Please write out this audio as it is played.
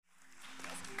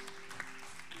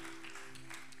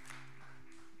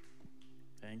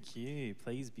Thank you.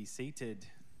 Please be seated.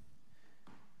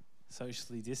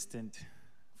 Socially distant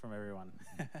from everyone.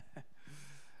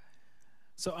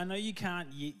 So I know you can't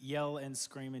yell and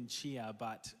scream and cheer,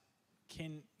 but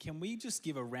can we just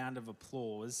give a round of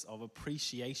applause of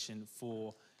appreciation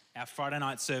for our Friday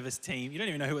night service team? You don't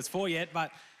even know who it's for yet,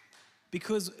 but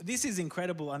because this is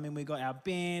incredible. I mean, we got our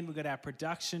band, we got our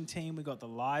production team, we got the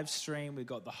live stream, we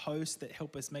got the hosts that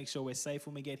help us make sure we're safe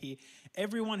when we get here.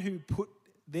 Everyone who put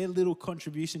their little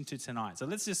contribution to tonight. So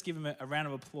let's just give them a round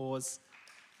of applause.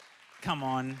 Come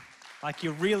on, like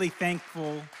you're really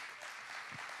thankful.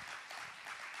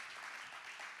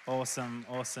 Awesome.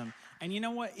 And you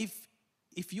know what?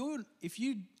 If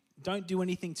you don't do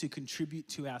anything to contribute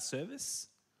to our service,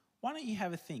 why don't you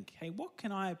have a think? Hey, what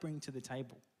can I bring to the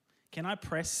table? Can I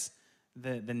press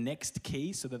the next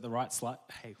key so that the right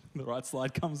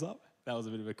slide comes up? That was a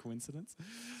bit of a coincidence.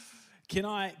 Can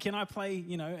I play,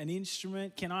 an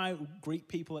instrument? Can I greet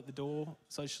people at the door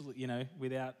socially,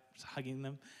 without hugging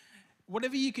them?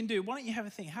 Whatever you can do, why don't you have a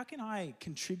think? How can I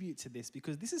contribute to this?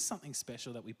 Because this is something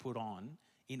special that we put on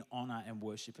in honor and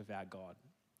worship of our God.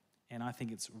 And I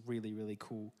think it's really, really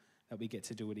cool that we get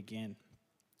to do it again.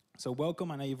 So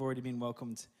welcome. I know you've already been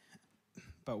welcomed,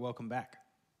 but welcome back.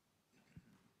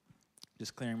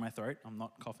 Just clearing my throat. I'm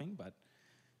not coughing, but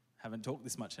haven't talked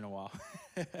this much in a while.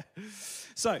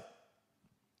 So,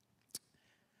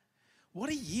 what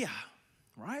a year,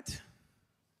 right?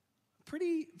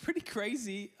 Pretty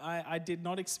crazy. I did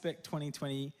not expect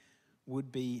 2020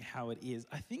 would be how it is.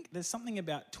 I think there's something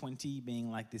about 20 being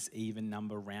like this even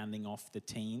number rounding off the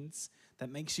teens that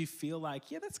makes you feel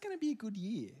like, yeah, that's going to be a good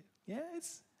year. Yeah,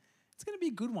 it's going to be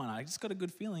a good one. I just got a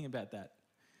good feeling about that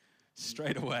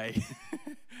straight away.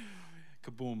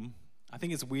 Kaboom. I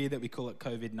think it's weird that we call it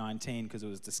COVID-19 because it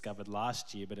was discovered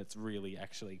last year, but it's really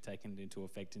actually taken into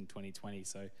effect in 2020.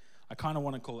 So I kind of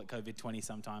want to call it COVID-20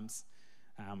 sometimes.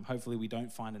 Hopefully we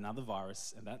don't find another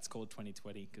virus, and that's called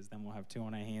 2020 because then we'll have two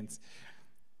on our hands.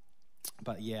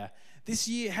 But yeah, this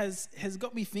year has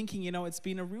got me thinking, it's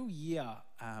been a real year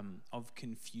of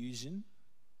confusion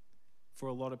for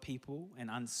a lot of people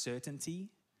and uncertainty.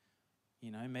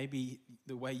 Maybe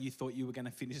the way you thought you were going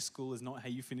to finish school is not how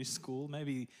you finish school.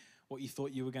 Maybe what you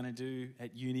thought you were going to do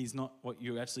at uni is not what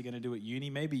you're actually going to do at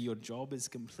uni. Maybe your job is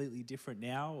completely different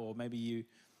now, or maybe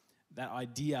that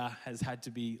idea has had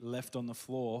to be left on the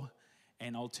floor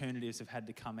and alternatives have had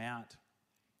to come out.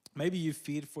 Maybe you've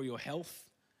feared for your health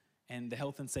and the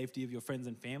health and safety of your friends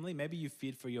and family. Maybe you've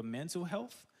feared for your mental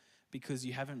health because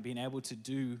you haven't been able to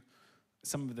do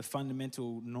some of the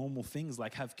fundamental normal things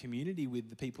like have community with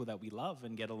the people that we love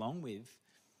and get along with.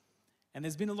 And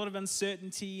there's been a lot of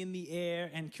uncertainty in the air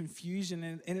and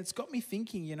confusion, and it's got me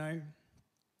thinking,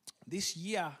 this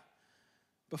year,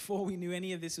 before we knew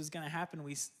any of this was going to happen,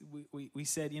 we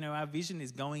said, our vision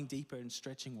is going deeper and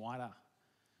stretching wider,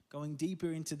 going deeper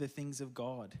into the things of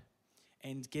God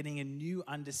and getting a new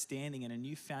understanding and a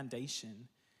new foundation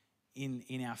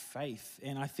in our faith.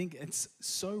 And I think it's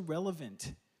so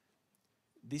relevant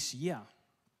this year.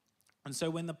 And so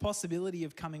when the possibility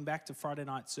of coming back to Friday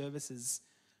night services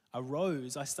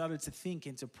arose, I started to think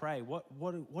and to pray, what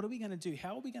are we going to do?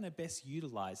 How are we going to best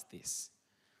utilize this?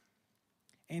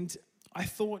 And I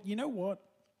thought, you know what?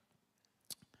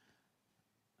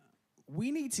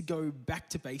 We need to go back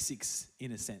to basics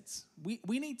in a sense.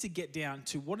 We need to get down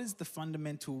to what is the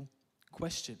fundamental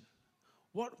question?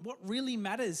 What really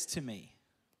matters to me?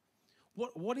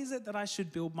 What is it that I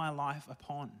should build my life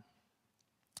upon?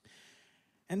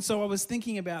 And so I was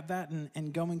thinking about that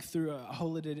and going through a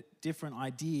whole lot of different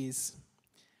ideas.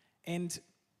 And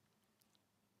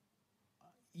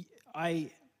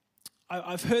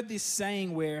I've heard this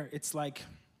saying where it's like,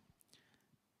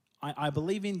 I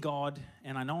believe in God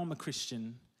and I know I'm a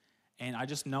Christian and I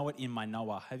just know it in my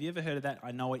Noah. Have you ever heard of that?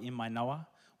 I know it in my Noah.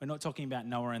 We're not talking about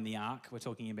Noah and the ark. We're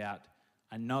talking about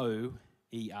I know,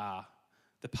 E-R.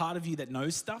 The part of you that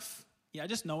knows stuff. Yeah, I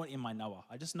just know it in my Noah.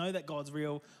 I just know that God's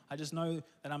real. I just know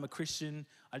that I'm a Christian.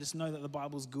 I just know that the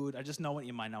Bible's good. I just know it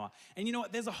in my Noah. And you know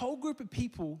what? There's a whole group of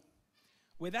people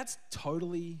where that's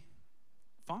totally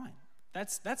fine.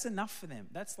 That's enough for them.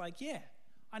 That's like, yeah,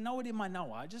 I know it in my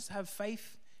Noah. I just have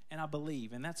faith and I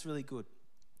believe, and that's really good.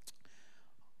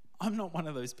 I'm not one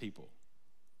of those people.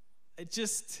 It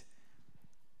just,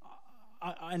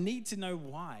 I need to know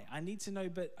why. I need to know,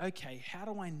 but okay, how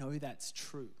do I know that's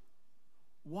true?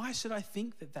 Why should I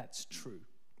think that that's true?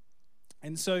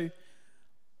 And so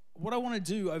what I want to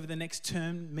do over the next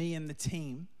term, me and the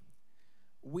team,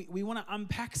 we want to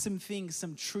unpack some things,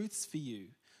 some truths for you,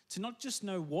 to not just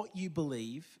know what you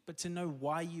believe, but to know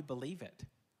why you believe it.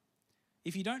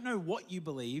 If you don't know what you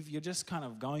believe, you're just kind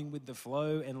of going with the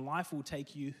flow, and life will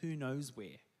take you who knows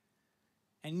where.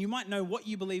 And you might know what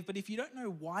you believe, but if you don't know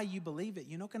why you believe it,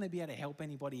 you're not going to be able to help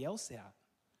anybody else out.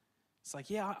 It's like,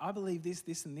 yeah, I believe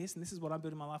this, and this is what I'm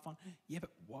building my life on. Yeah, but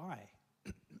why?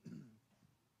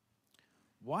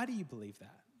 Why do you believe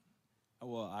that? Oh,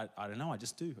 well, I don't know. I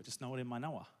just do. I just know it in my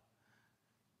knower.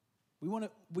 We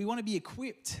want to be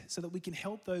equipped so that we can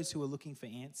help those who are looking for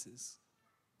answers.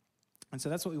 And so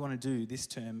that's what we want to do this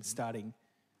term starting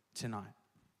tonight.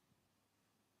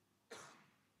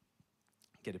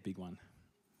 Get a big one.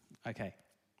 Okay.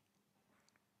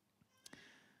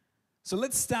 So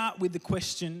let's start with the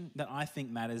question that I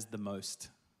think matters the most.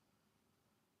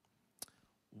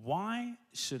 Why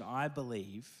should I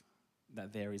believe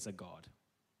that there is a God?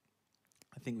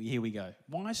 I think here we go.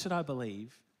 Why should I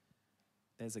believe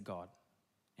there's a God?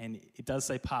 And it does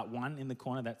say part 1 in the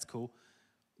corner. That's cool.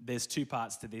 There's 2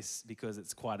 parts to this because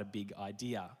it's quite a big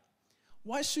idea.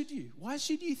 Why should you? Why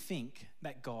should you think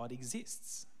that God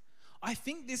exists? I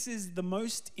think this is the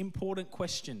most important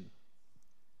question.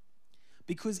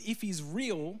 Because if he's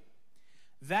real,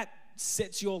 that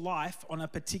sets your life on a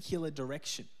particular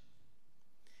direction.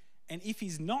 And if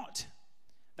he's not,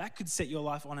 that could set your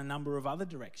life on a number of other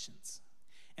directions.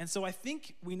 And so I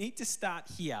think we need to start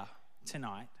here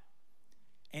tonight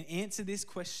and answer this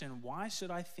question: why should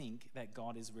I think that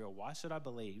God is real? Why should I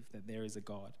believe that there is a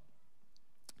God?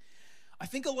 I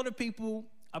think a lot of people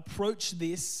approach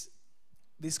this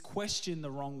question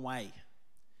the wrong way.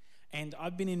 And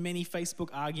I've been in many Facebook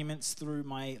arguments through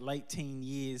my late teen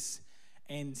years,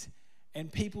 and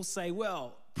people say,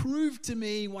 well, prove to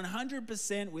me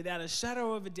 100% without a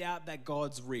shadow of a doubt that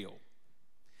God's real.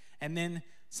 And then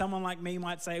someone like me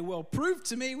might say, well, prove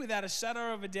to me without a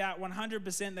shadow of a doubt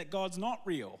 100% that God's not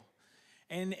real.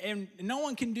 And no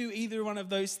one can do either one of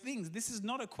those things. This is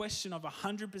not a question of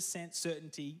 100%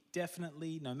 certainty,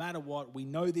 definitely, no matter what. We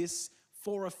know this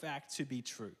for a fact to be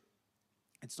true.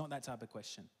 It's not that type of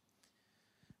question.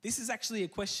 This is actually a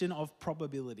question of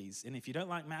probabilities. And if you don't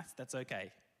like maths, that's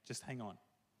okay. Just hang on.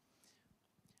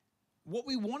 What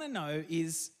we want to know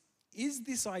is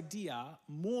this idea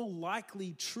more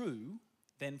likely true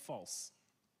than false?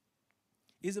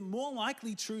 Is it more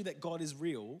likely true that God is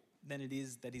real than it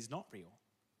is that he's not real?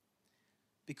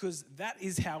 Because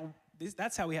that's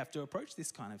how we have to approach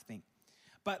this kind of thing.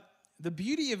 But the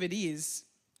beauty of it is,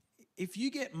 if you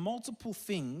get multiple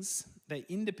things, they're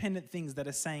independent things that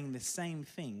are saying the same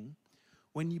thing,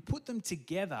 when you put them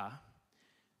together,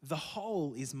 the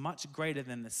whole is much greater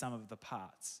than the sum of the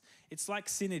parts. It's like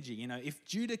synergy. You know, if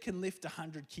Judah can lift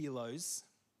 100 kilos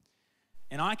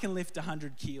and I can lift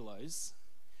 100 kilos,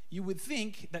 you would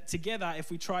think that together, if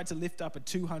we tried to lift up a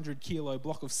 200 kilo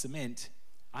block of cement,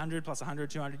 100 plus 100,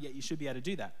 200, yeah, you should be able to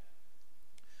do that.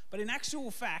 But in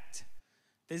actual fact,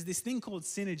 there's this thing called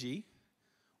synergy,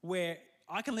 where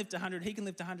I can lift 100, he can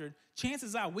lift 100.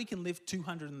 Chances are we can lift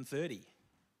 230.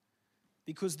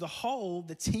 Because the whole,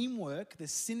 the teamwork, the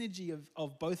synergy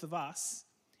of both of us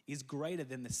is greater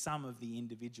than the sum of the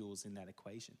individuals in that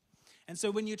equation. And so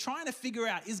when you're trying to figure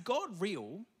out, is God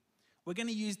real? We're going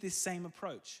to use this same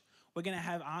approach. We're going to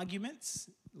have arguments,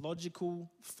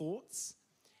 logical thoughts,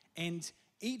 and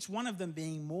each one of them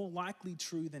being more likely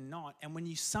true than not. And when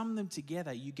you sum them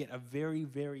together, you get a very,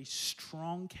 very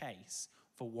strong case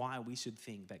for why we should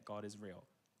think that God is real.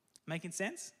 Making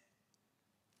sense?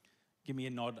 Give me a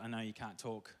nod. I know you can't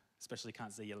talk, especially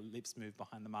can't see your lips move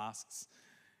behind the masks.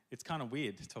 It's kind of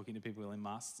weird talking to people in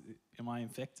masks. Am I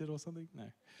infected or something? No.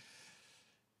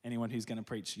 Anyone who's going to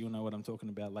preach, you'll know what I'm talking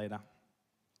about later.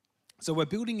 So we're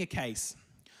building a case.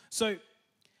 So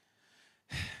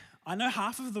I know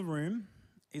half of the room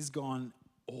is gone,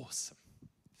 awesome.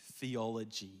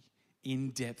 Theology,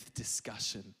 in-depth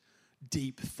discussion,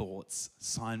 deep thoughts,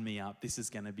 sign me up. This is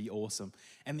going to be awesome.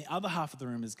 And the other half of the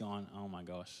room is gone, oh my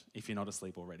gosh, if you're not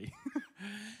asleep already.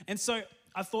 And so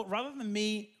I thought, rather than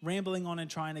me rambling on and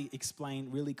trying to explain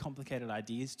really complicated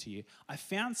ideas to you, I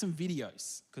found some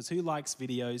videos, because who likes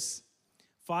videos?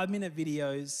 5-minute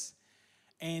videos,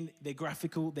 and they're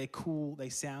graphical, they're cool, they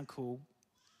sound cool,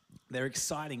 they're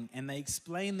exciting, and they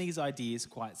explain these ideas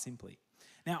quite simply.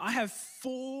 Now, I have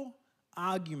 4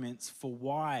 arguments for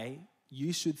why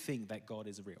you should think that God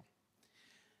is real.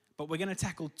 But we're going to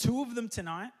tackle 2 of them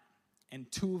tonight and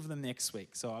 2 of them next week.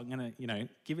 So I'm going to,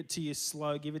 give it to you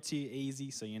slow, give it to you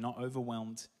easy so you're not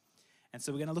overwhelmed. And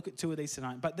so we're going to look at 2 of these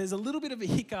tonight. But there's a little bit of a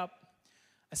hiccup,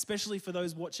 especially for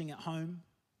those watching at home.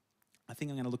 I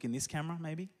think I'm going to look in this camera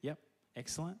maybe. Yep,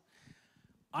 excellent.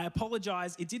 I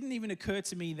apologize. It didn't even occur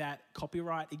to me that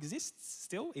copyright exists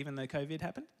still, even though COVID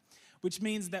happened, which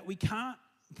means that we can't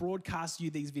broadcast you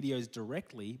these videos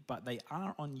directly, but they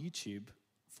are on YouTube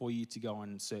for you to go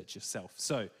and search yourself.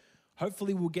 So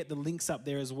hopefully we'll get the links up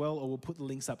there as well, or we'll put the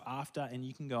links up after and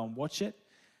you can go and watch it.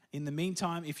 In the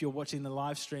meantime, if you're watching the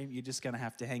live stream, you're just going to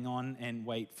have to hang on and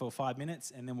wait for 5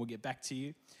 minutes and then we'll get back to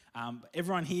you.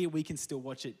 Everyone here, we can still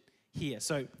watch it here.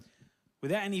 So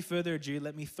without any further ado,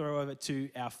 let me throw over to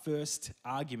our first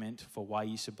argument for why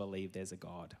you should believe there's a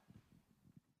God.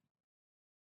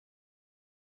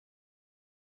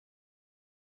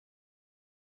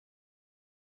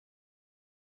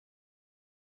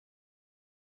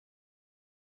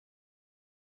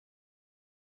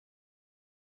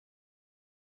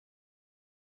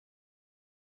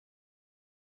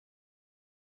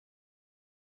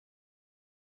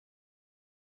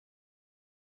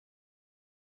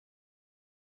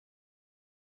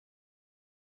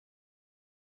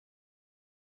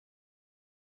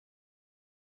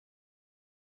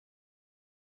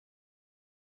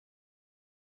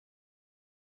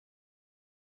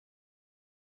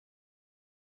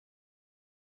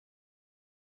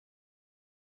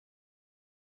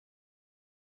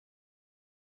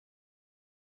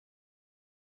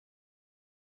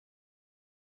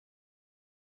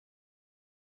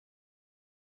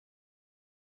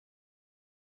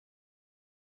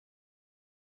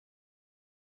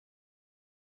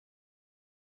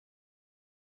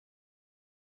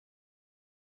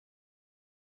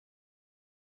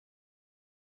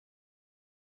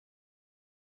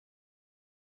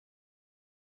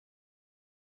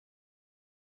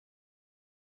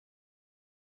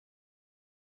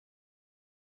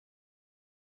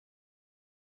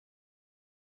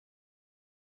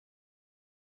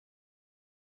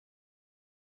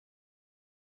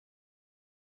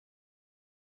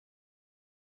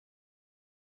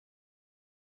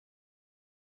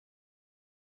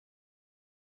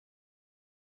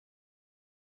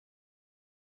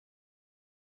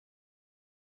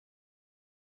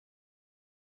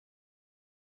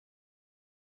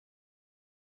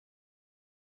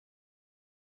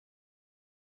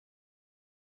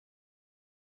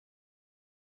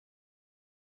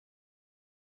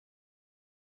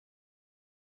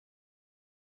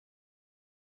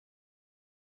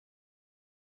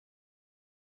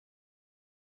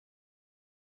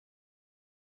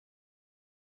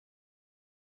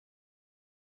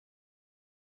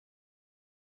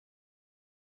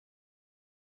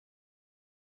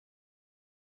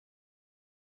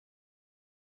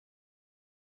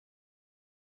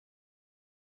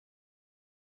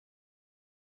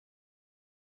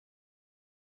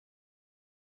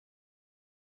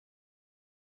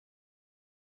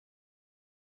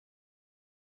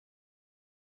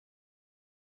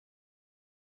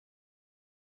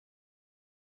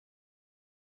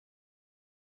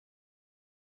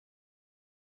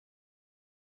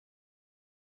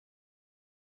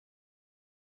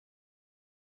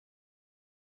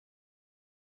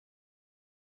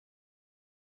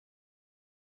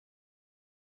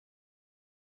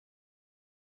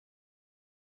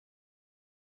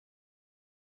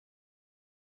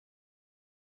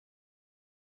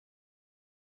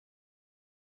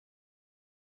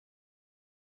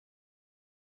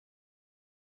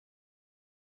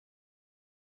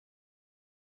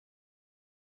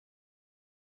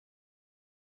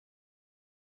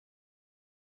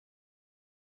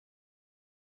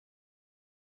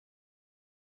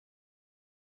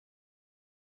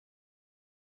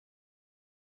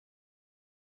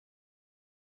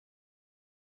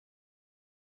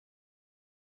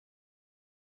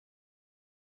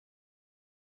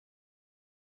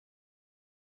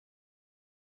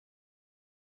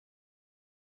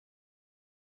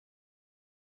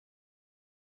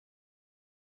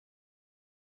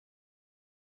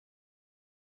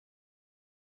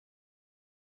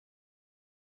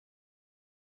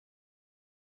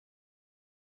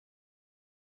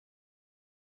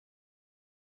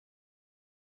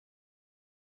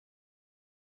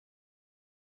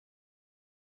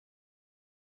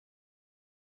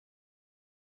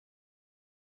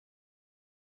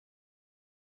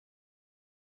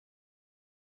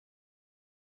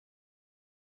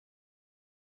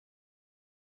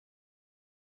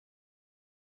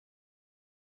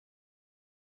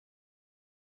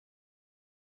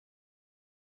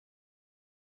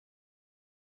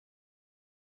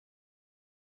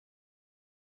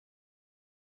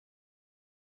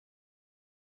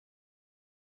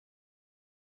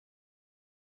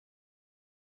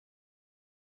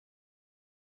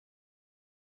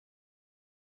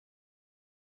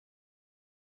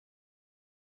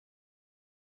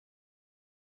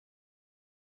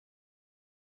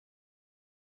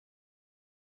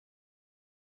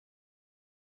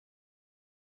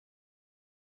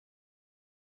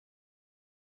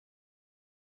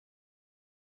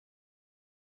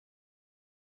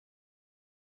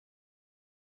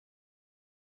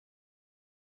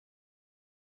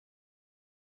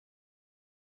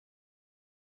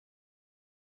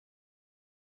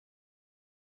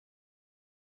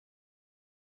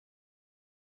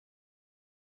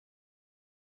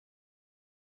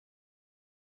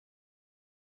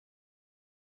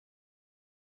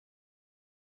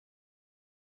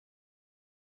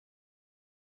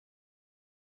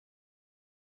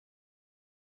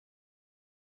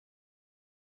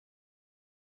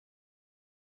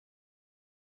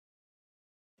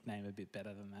 nickname a bit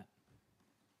better than that.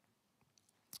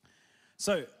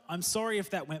 So I'm sorry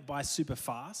if that went by super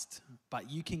fast,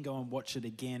 but you can go and watch it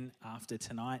again after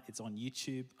tonight. It's on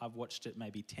YouTube. I've watched it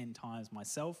maybe 10 times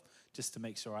myself just to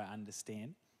make sure I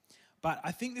understand. But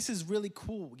I think this is really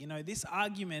cool. You know, this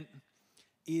argument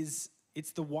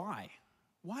it's the why.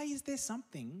 Why is there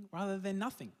something rather than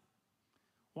nothing?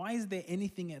 Why is there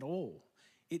anything at all?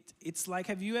 It's like,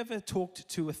 have you ever talked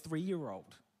to a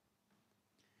 3-year-old?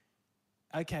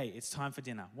 Okay, it's time for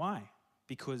dinner. Why?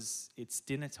 Because it's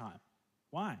dinner time.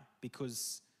 Why?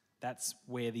 Because that's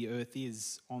where the earth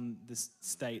is on the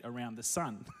state around the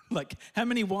sun. Like, how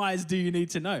many whys do you need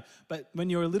to know? But when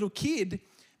you're a little kid,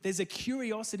 there's a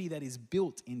curiosity that is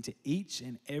built into each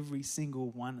and every single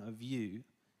one of you.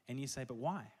 And you say, but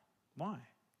why? Why?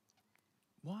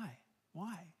 Why?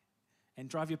 Why? And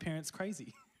drive your parents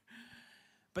crazy.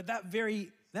 But that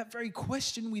very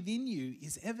question within you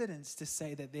is evidence to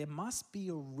say that there must be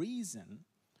a reason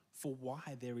for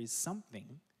why there is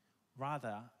something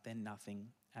rather than nothing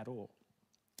at all.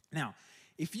 Now,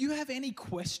 if you have any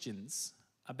questions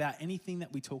about anything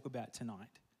that we talk about tonight,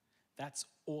 that's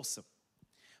awesome.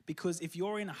 Because if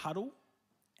you're in a huddle,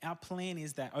 our plan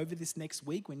is that over this next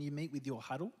week when you meet with your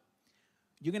huddle,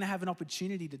 you're going to have an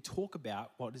opportunity to talk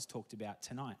about what is talked about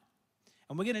tonight.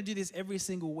 And we're going to do this every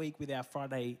single week with our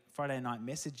Friday night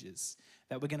messages,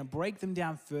 that we're going to break them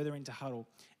down further into huddle.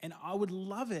 And I would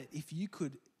love it if you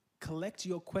could collect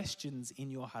your questions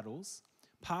in your huddles,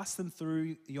 pass them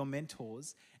through your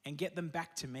mentors, and get them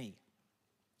back to me.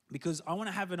 Because I want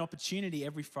to have an opportunity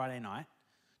every Friday night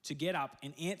to get up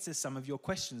and answer some of your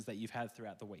questions that you've had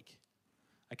throughout the week.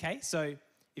 Okay, so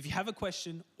if you have a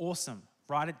question, awesome,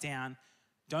 write it down.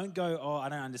 Don't go, oh, I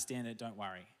don't understand it, don't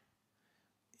worry.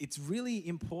 It's really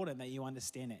important that you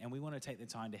understand it, and we want to take the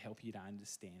time to help you to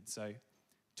understand. So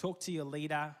talk to your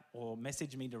leader or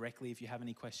message me directly if you have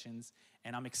any questions,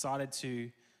 and I'm excited to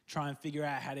try and figure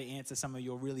out how to answer some of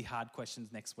your really hard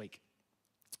questions next week.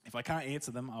 If I can't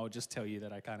answer them, I'll just tell you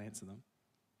that I can't answer them.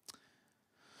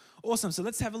 Awesome, so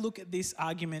let's have a look at this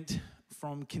argument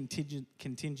from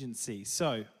contingency.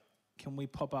 So can we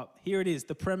pop up? Here it is,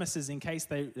 the premises in case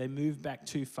they move back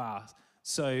too far.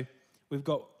 So we've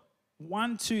got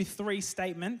 1, 2, 3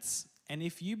 statements, and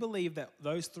if you believe that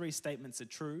those 3 statements are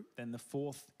true, then the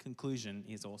 4th conclusion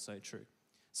is also true.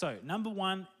 So number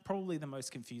 1, probably the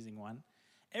most confusing one,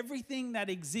 everything that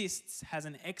exists has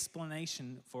an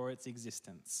explanation for its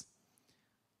existence.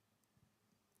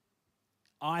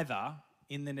 Either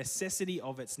in the necessity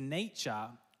of its nature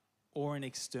or an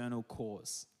external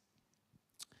cause.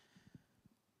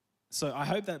 So I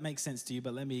hope that makes sense to you,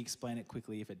 but let me explain it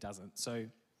quickly if it doesn't. So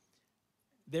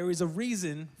there is a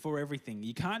reason for everything.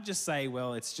 You can't just say,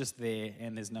 well, it's just there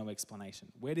and there's no explanation.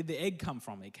 Where did the egg come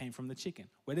from? It came from the chicken.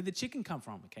 Where did the chicken come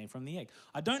from? It came from the egg.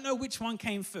 I don't know which one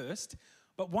came first,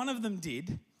 but one of them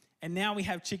did, and now we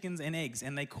have chickens and eggs,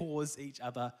 and they cause each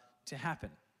other to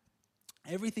happen.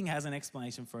 Everything has an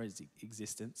explanation for its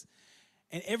existence,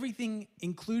 and everything,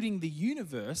 including the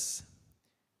universe,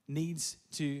 needs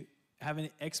to have an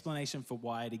explanation for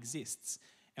why it exists.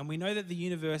 And we know that the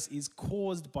universe is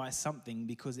caused by something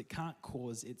because it can't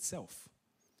cause itself.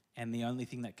 And the only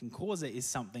thing that can cause it is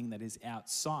something that is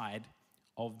outside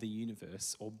of the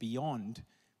universe or beyond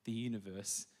the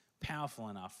universe, powerful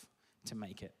enough to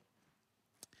make it.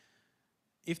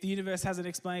 If the universe has an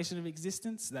explanation of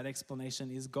existence, that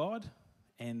explanation is God,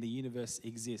 and the universe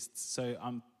exists. So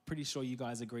I'm pretty sure you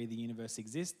guys agree the universe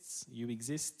exists. You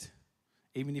exist.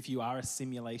 Even if you are a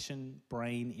simulation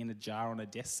brain in a jar on a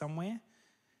desk somewhere,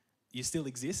 you still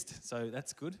exist, so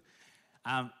that's good.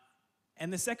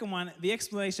 And the second one, the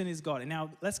explanation is God. And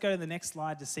now let's go to the next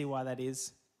slide to see why that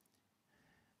is.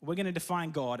 We're going to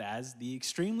define God as the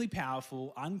extremely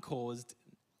powerful, uncaused,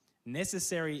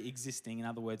 necessary existing. In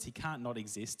other words, he can't not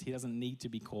exist. He doesn't need to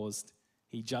be caused.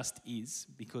 He just is,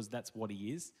 because that's what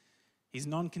he is. He's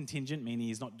non-contingent, meaning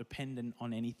he's not dependent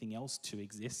on anything else to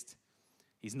exist.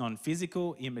 He's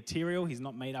non-physical, immaterial. He's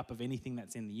not made up of anything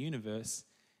that's in the universe.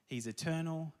 He's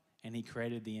eternal, and he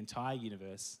created the entire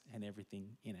universe and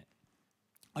everything in it.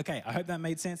 Okay, I hope that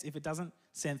made sense. If it doesn't,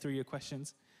 send through your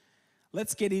questions.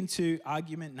 Let's get into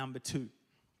argument number 2.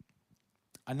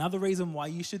 Another reason why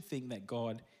you should think that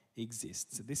God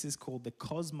exists. This is called the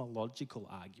cosmological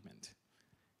argument.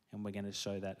 And we're going to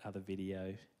show that other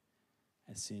video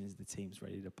as soon as the team's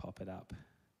ready to pop it up.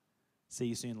 See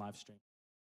you soon, live stream.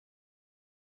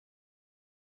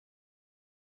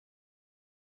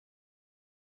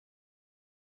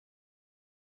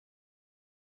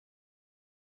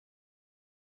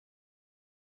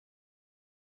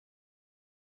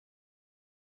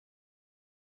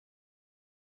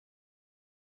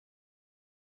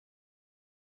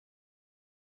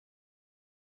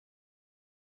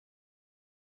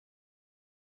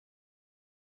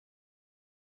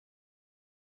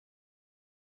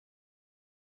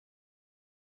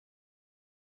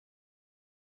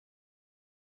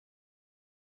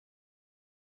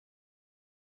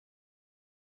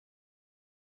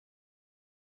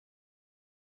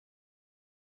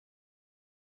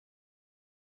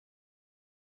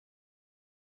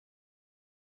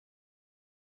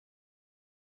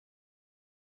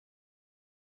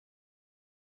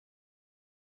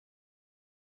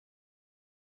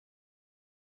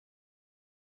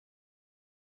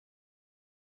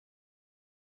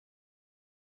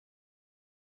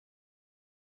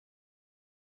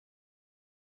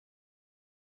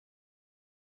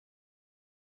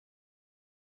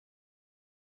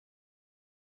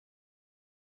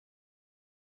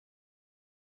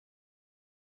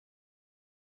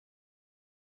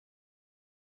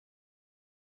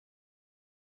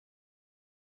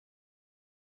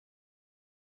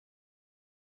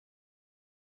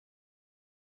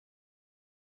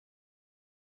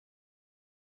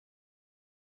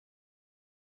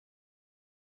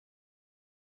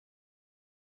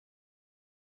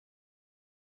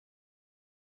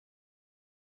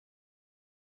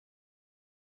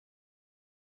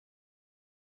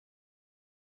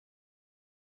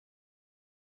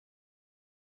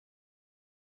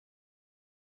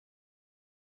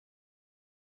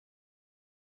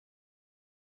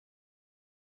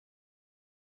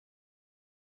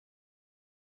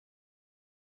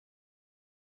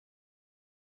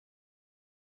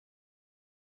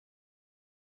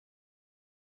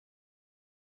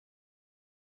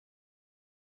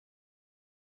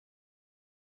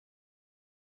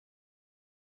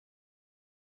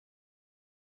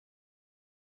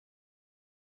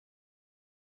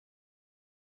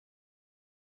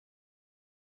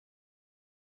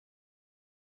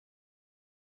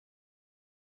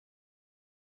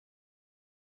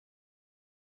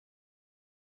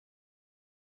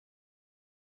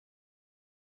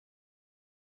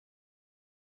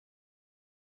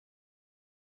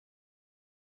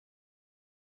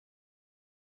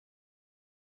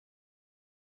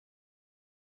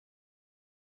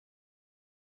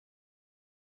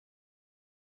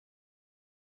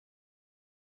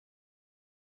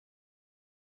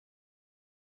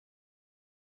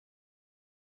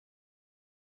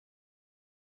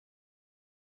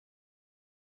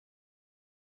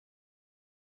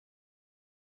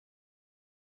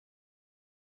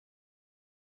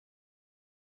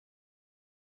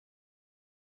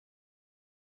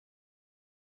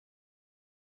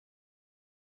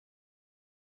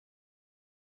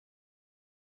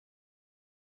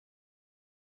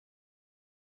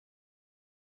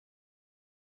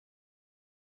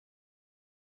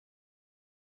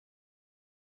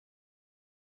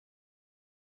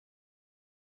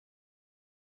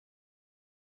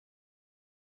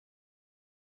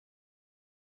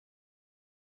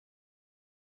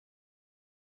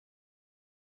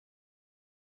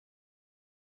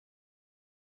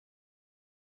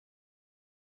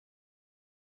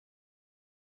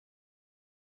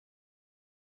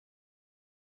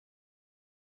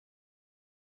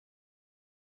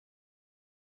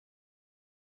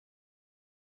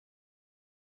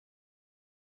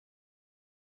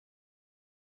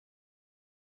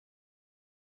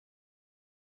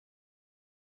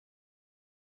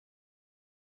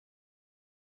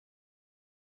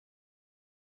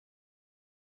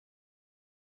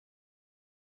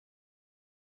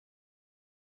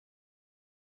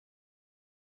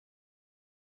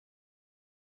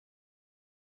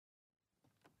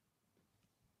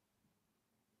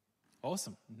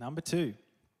 Awesome. Number 2,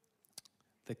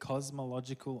 the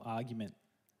cosmological argument.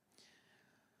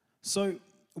 So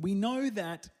we know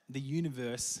that the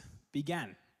universe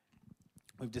began.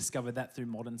 We've discovered that through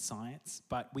modern science,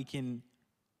 but we can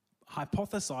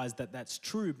hypothesize that that's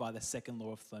true by the second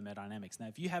law of thermodynamics. Now,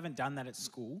 if you haven't done that at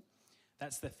school,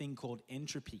 that's the thing called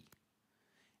entropy.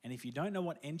 And if you don't know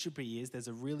what entropy is, there's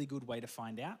a really good way to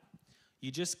find out. You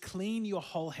just clean your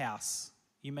whole house.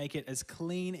 You make it as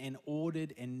clean and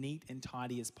ordered and neat and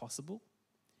tidy as possible.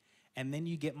 And then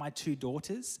you get my 2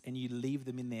 daughters and you leave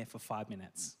them in there for 5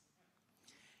 minutes.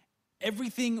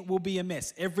 Everything will be a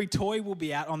mess. Every toy will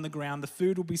be out on the ground. The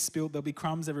food will be spilled. There'll be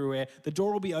crumbs everywhere. The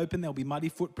door will be open. There'll be muddy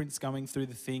footprints going through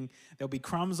the thing. There'll be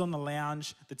crumbs on the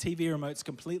lounge. The TV remote's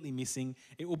completely missing.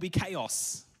 It will be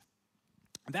chaos.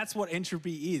 That's what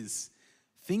entropy is.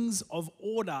 Things of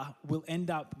order will end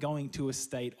up going to a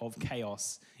state of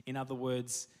chaos. In other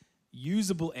words,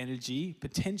 usable energy,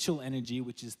 potential energy,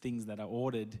 which is things that are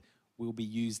ordered, will be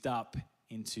used up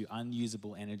into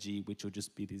unusable energy, which will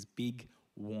just be this big,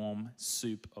 warm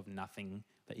soup of nothing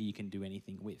that you can do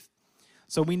anything with.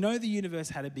 So we know the universe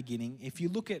had a beginning. If you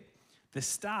look at the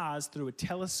stars through a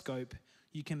telescope,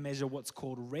 you can measure what's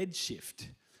called redshift,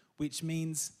 which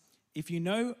means if you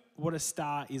know what a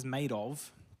star is made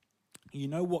of, you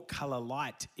know what color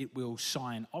light it will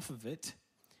shine off of it.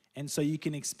 And so you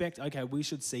can expect, okay, we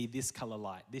should see this color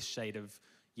light, this shade of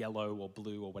yellow or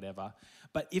blue or whatever.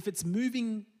 But if it's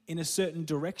moving in a certain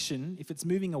direction, if it's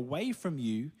moving away from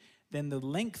you, then the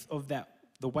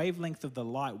wavelength of the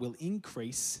light will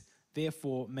increase,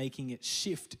 therefore making it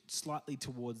shift slightly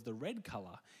towards the red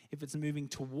color. If it's moving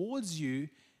towards you,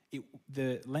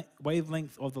 the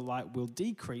wavelength of the light will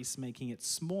decrease, making it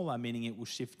smaller, meaning it will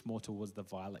shift more towards the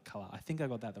violet color. I think I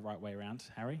got that the right way around,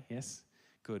 Harry? Yes?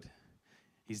 Good.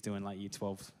 He's doing like year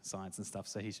 12 science and stuff,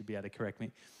 so he should be able to correct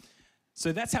me.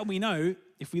 So that's how we know,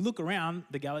 if we look around,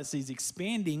 the galaxy's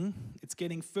expanding, it's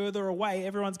getting further away,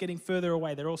 everyone's getting further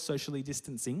away, they're all socially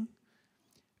distancing.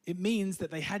 It means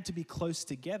that they had to be close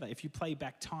together. If you play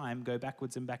back time, go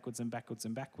backwards and backwards and backwards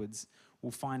and backwards,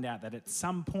 we'll find out that at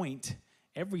some point,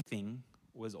 everything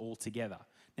was all together.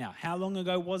 Now, how long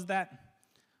ago was that?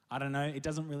 I don't know. It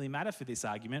doesn't really matter for this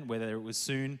argument, whether it was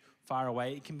soon, far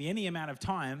away. It can be any amount of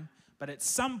time, but at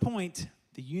some point,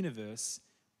 the universe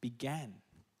began.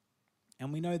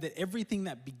 And we know that everything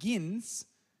that begins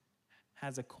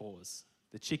has a cause,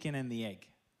 the chicken and the egg.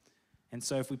 And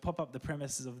so if we pop up the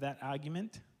premises of that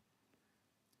argument,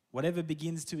 whatever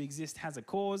begins to exist has a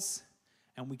cause,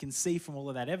 and we can see from all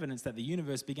of that evidence that the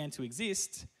universe began to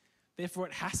exist. Therefore,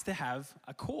 it has to have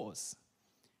a cause.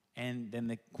 And then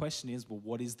the question is, well,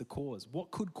 what is the cause?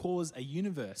 What could cause a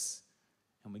universe?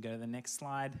 And we go to the next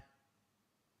slide.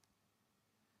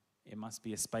 It must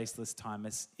be a spaceless,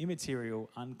 timeless, immaterial,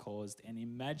 uncaused,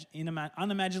 and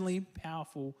unimaginably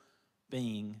powerful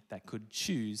being that could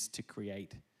choose to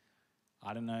create.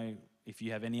 I don't know if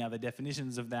you have any other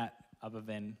definitions of that other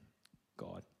than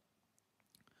God.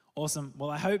 Awesome.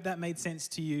 Well, I hope that made sense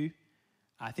to you.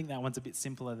 I think that one's a bit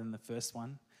simpler than the first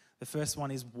one. The first one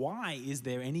is, why is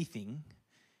there anything?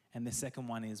 And the second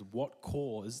one is, what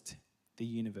caused the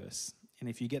universe? And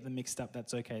if you get them mixed up,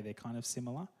 that's okay. They're kind of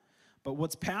similar. But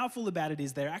what's powerful about it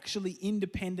is they're actually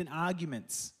independent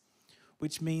arguments,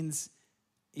 which means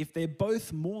if they're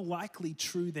both more likely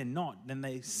true than not, then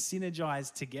they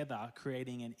synergize together,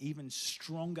 creating an even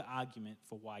stronger argument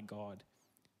for why God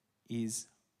is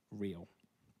real.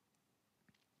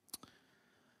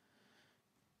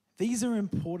 These are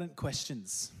important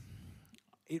questions.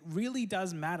 It really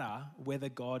does matter whether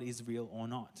God is real or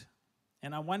not.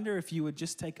 And I wonder if you would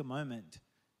just take a moment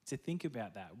to think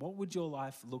about that. What would your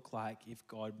life look like if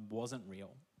God wasn't real?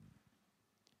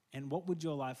 And what would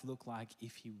your life look like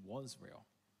if he was real?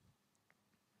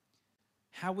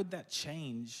 How would that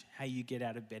change how you get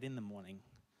out of bed in the morning?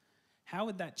 How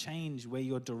would that change where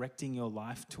you're directing your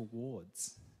life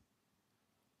towards?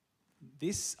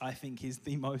 This, I think, is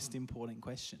the most important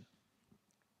question.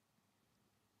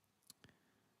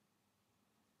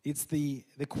 It's the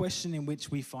question in which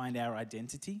we find our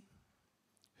identity.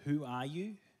 Who are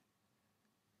you?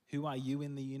 Who are you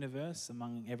in the universe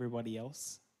among everybody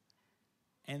else?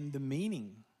 And the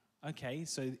meaning. Okay,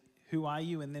 so who are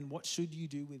you? And then what should you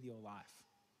do with your life?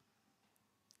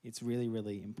 It's really,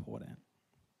 really important.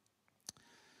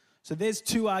 So there's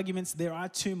 2 arguments. There are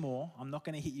 2 more. I'm not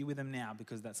going to hit you with them now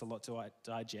because that's a lot to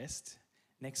digest.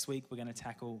 Next week, we're going to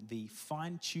tackle the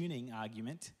fine-tuning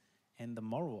argument and the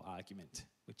moral argument,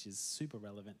 which is super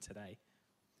relevant today.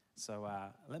 So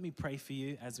let me pray for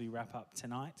you as we wrap up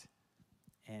tonight,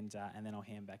 and then I'll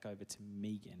hand back over to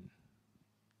Megan.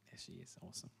 There she is.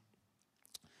 Awesome.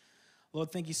 Lord,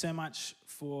 thank you so much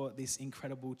for this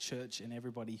incredible church and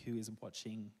everybody who is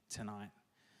watching tonight.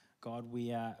 God,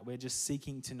 we're just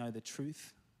seeking to know the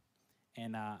truth.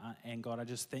 And God, I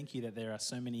just thank you that there are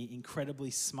so many incredibly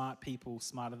smart people,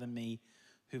 smarter than me,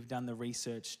 who've done the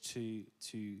research to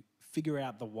figure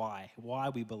out the why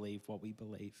we believe what we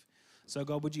believe. So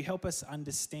God, would you help us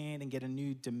understand and get a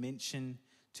new dimension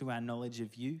to our knowledge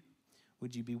of you?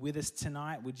 Would you be with us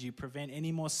tonight? Would you prevent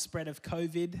any more spread of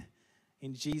COVID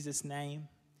in Jesus' name?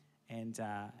 And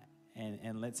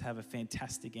let's have a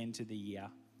fantastic end to the year.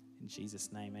 In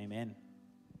Jesus' name, amen.